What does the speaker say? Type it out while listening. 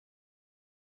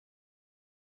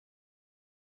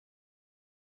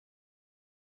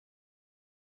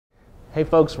Hey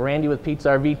folks, Randy with Pete's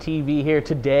RV TV here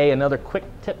today. Another quick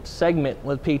tip segment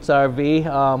with Pete's RV.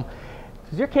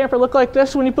 Does your camper look like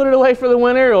this when you put it away for the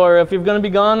winter, or if you're going to be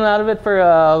gone out of it for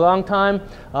a long time?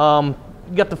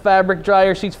 You got the fabric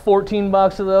dryer sheets, 14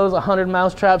 bucks of those, 100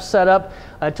 mouse traps set up.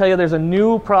 I tell you, there's a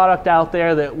new product out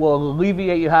there that will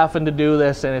alleviate you having to do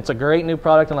this, and it's a great new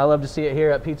product, and I love to see it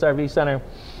here at Pete's RV Center.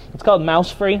 It's called Mouse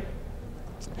Free.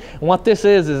 And what this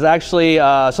is actually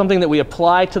something that we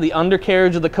apply to the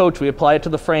undercarriage of the coach. We apply it to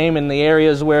the frame in the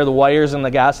areas where the wires and the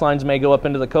gas lines may go up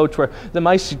into the coach where the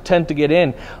mice tend to get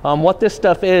in. What this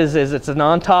stuff is it's a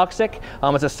non-toxic,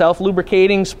 it's a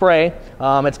self-lubricating spray.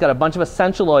 It's got a bunch of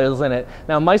essential oils in it.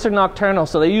 Now mice are nocturnal,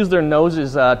 so they use their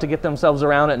noses to get themselves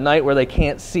around at night where they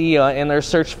can't see in their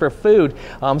search for food.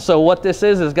 So what this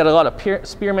is got a lot of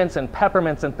spearmints and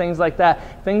peppermints and things like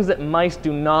that, things that mice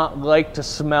do not like to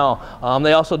smell.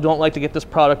 They also don't like to get this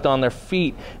product on their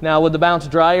feet. Now with the bounce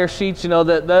dryer sheets, you know,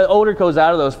 the odor goes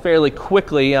out of those fairly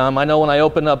quickly. I know when I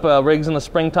open up rigs in the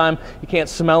springtime, you can't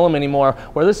smell them anymore.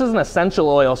 Where this is an essential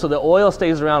oil, so the oil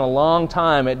stays around a long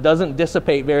time. It doesn't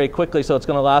dissipate very quickly, so it's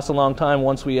going to last a long time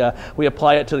once we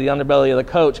apply it to the underbelly of the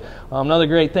coach. Another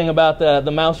great thing about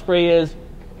the mouse spray is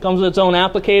it comes with its own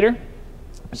applicator.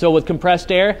 So with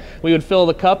compressed air, we would fill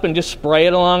the cup and just spray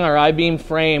it along our I-beam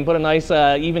frame, put a nice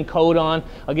even coat on,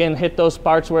 again hit those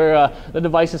parts where the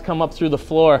devices come up through the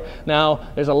floor. Now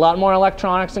there's a lot more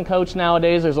electronics in coach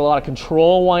nowadays, there's a lot of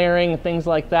control wiring and things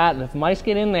like that, and if mice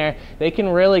get in there, they can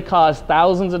really cause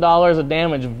thousands of dollars of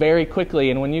damage very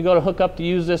quickly. And when you go to hook up to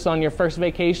use this on your first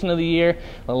vacation of the year,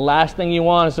 the last thing you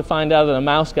want is to find out that a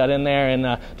mouse got in there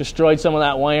and destroyed some of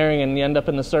that wiring, and you end up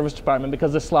in the service department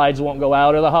because the slides won't go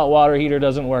out or the hot water heater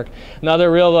doesn't work.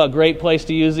 Another real great place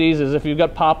to use these is if you've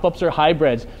got pop-ups or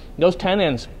hybrids. Those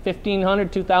 10-ins,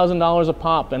 $1,500, $2,000 a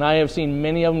pop, and I have seen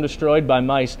many of them destroyed by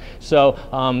mice. So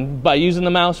by using the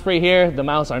mouse free here, the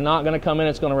mouse are not going to come in,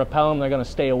 it's going to repel them, they're going to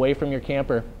stay away from your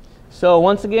camper. So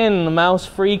once again, the mouse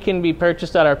free can be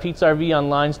purchased at our Pete's RV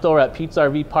online store at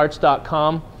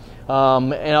petesrvparts.com.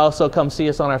 And also come see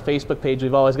us on our Facebook page.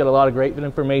 We've always got a lot of great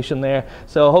information there.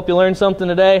 So I hope you learned something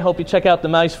today. Hope you check out the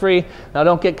Mouse Free. Now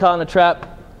don't get caught in a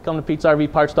trap. Come to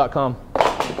petesrvparts.com.